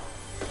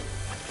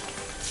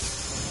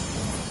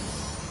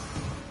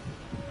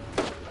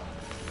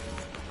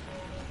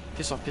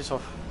 Piss off! Piss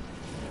off!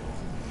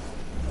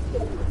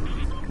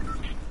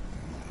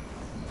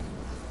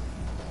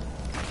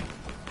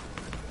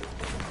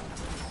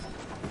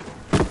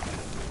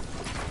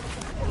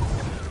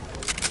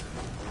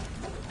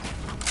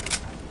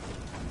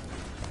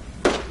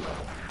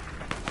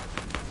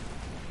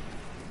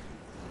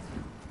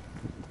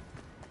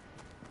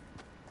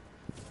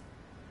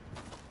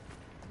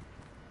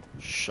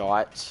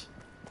 Shite.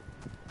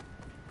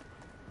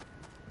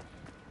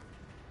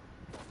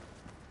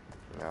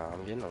 No,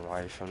 I'm getting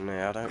away from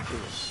there. I don't feel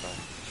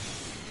safe.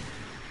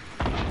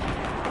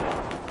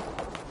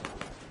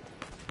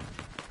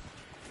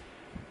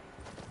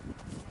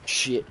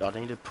 Shit, I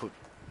need to put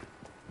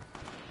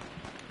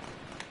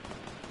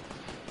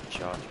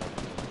charge on.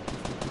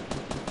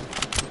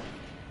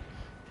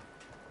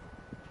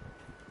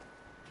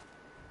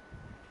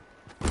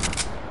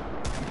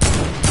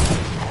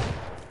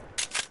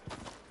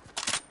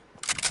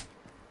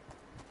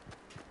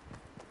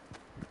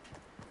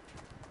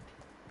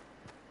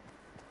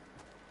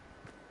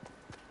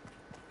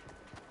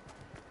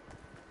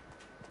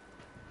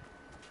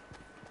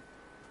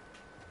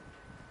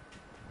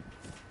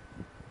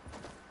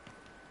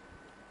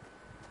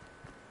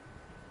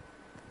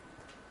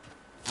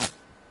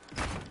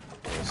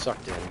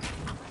 Sucked in.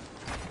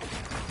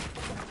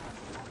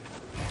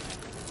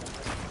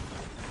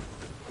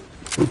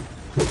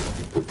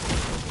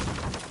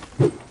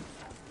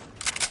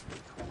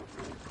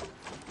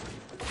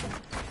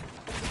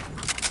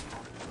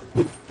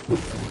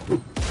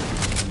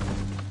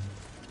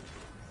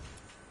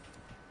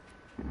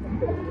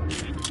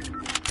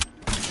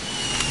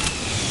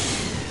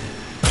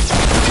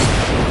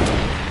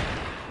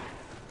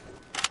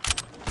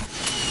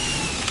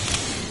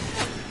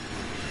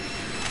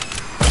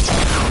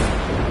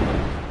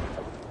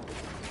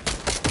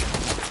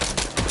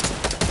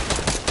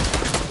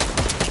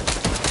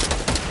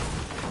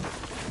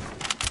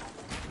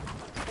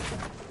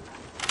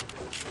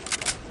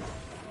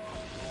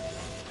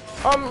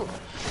 Um.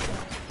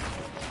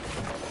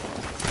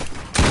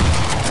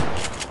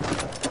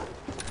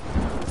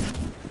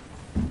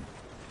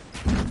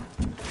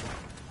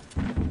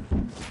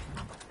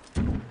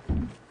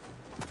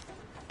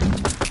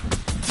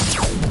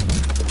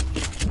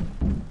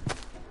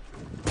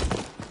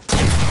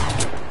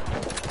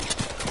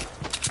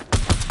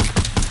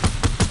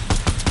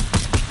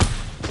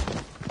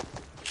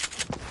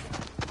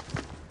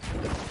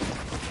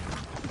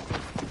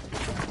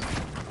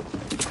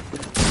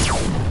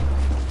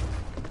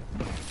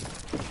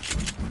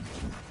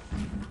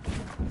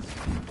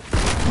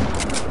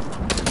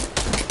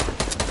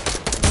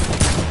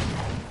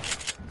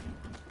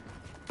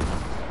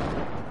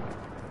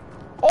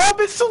 Oh,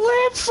 it's the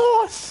lamb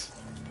sauce!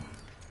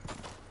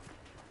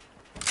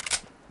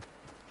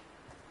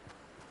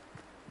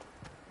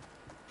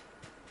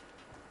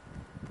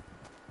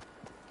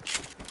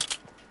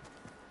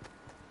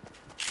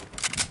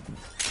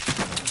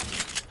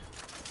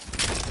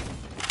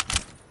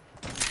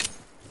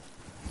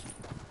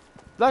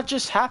 That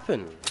just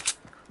happened.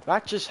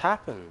 That just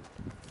happened.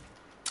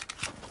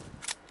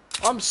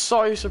 I'm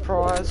so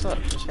surprised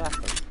that just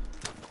happened.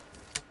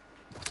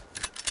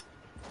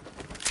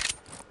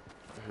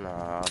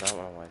 Nah, I don't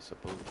want to waste a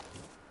bullet.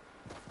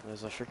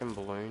 There's a freaking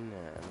balloon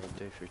there, and we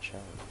do for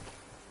challenge.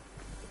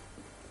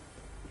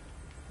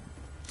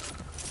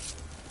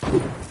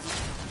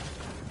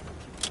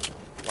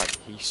 Like,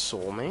 he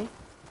saw me?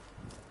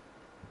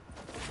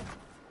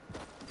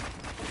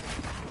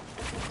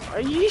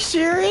 Are you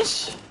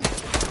serious?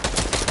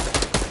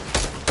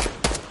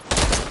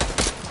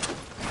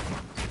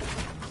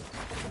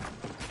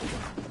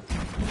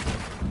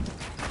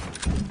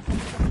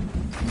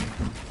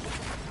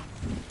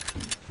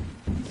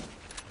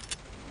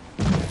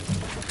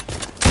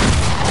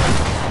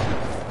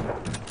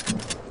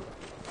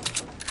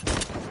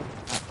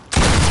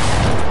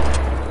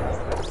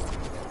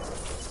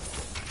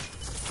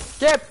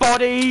 Get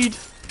bodied!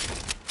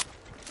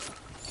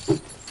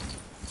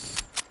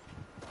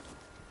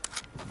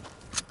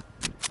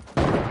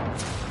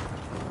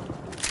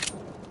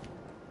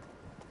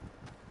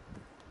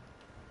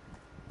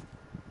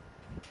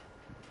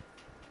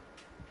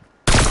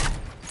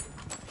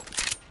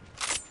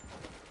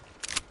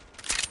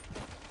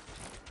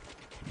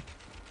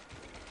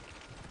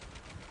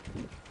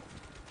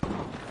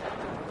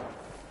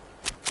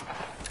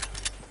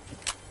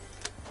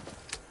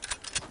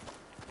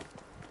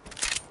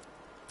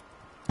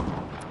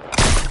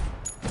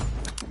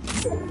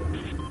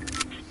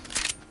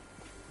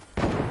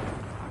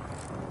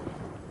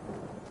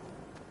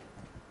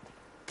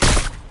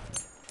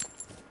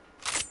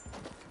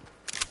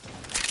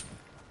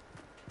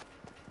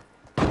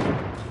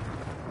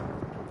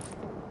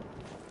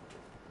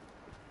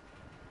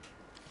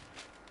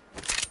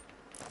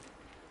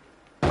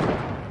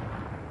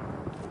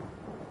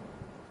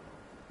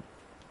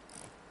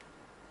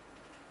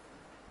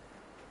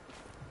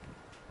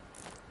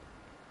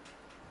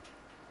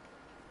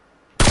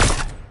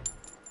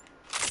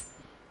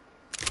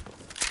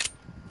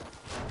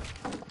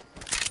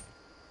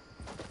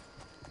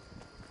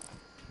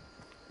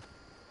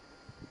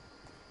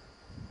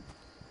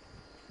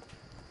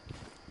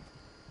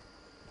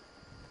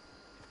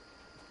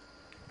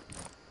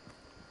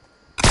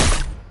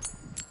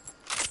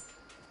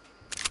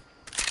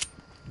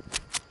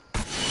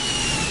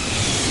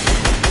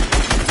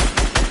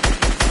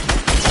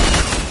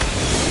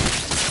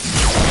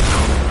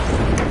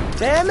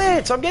 Damn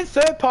it! I'm getting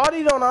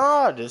third-partied on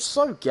hard. It's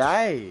so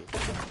gay.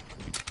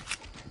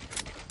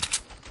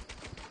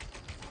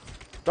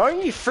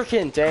 Don't you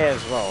freaking dare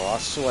as well, I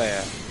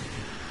swear.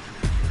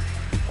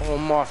 Oh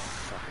my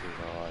fucking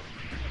god.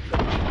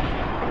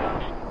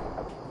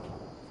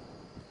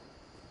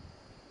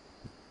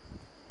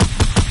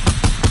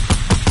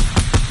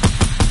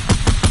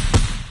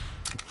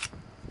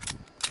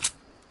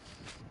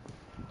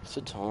 What's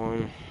the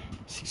time?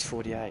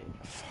 6:48.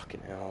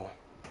 Fucking hell.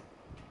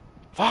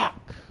 Fuck!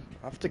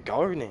 I have to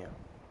go now.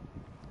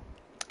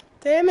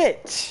 Damn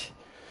it!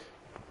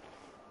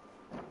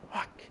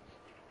 Fuck.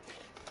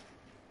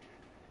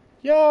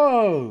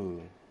 Yo!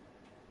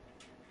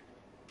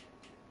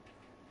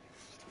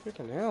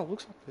 Freaking hell,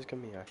 looks like there's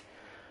gonna be a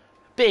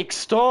big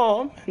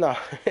storm. No.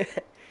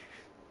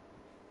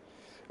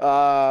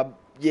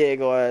 Yeah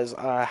guys,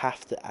 I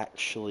have to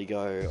actually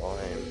go.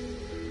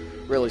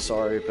 I'm really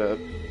sorry, but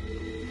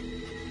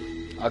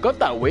I got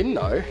that win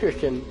though.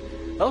 Freaking,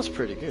 that was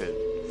pretty good.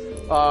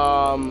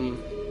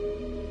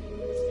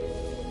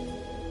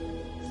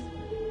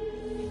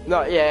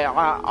 No, yeah,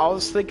 I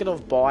was thinking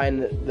of buying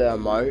the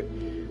emote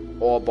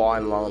or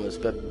buying llamas,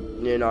 but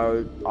you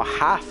know, I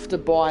have to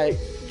buy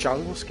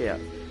Jungle Scout.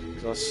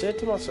 So I said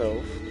to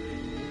myself,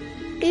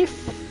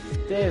 if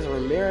there's a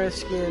Ramirez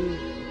skin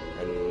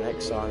in the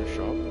next item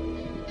shop,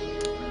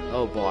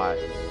 I'll buy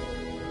it.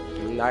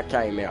 And that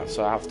came out,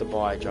 so I have to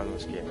buy a Jungle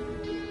Scout.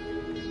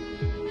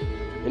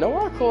 You know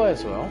what I call it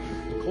as well?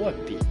 I call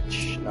it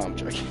bitch. No, I'm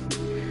joking.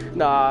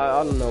 Nah,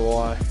 I don't know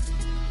why.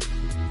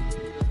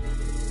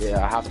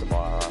 Yeah, I have to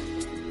buy her.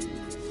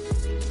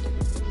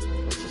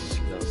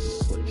 That's a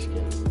sleep skin.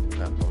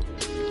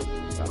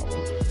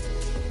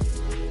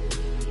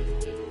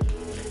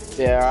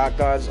 Yeah, alright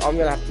guys,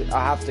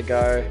 I have to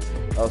go.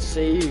 I'll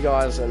see you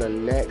guys in the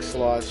next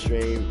live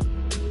stream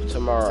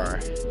tomorrow.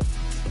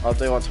 I'll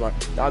do one tomorrow.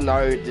 I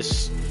know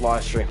this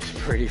live stream is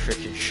pretty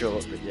freaking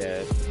short, but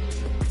yeah,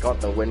 got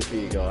the win for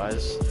you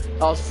guys.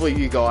 That was for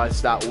you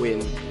guys, that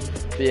win.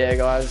 But yeah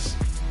guys,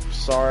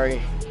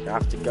 sorry, I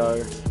have to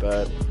go,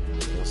 but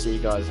we'll see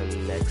you guys in the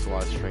next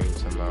live stream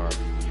tomorrow.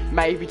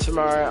 Maybe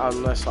tomorrow,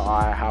 unless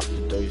I have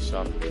to do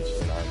something,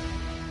 you know.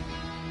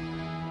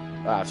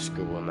 I have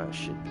school and that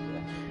shit.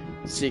 Yeah.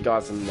 See you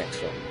guys in the next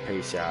one.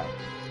 Peace out.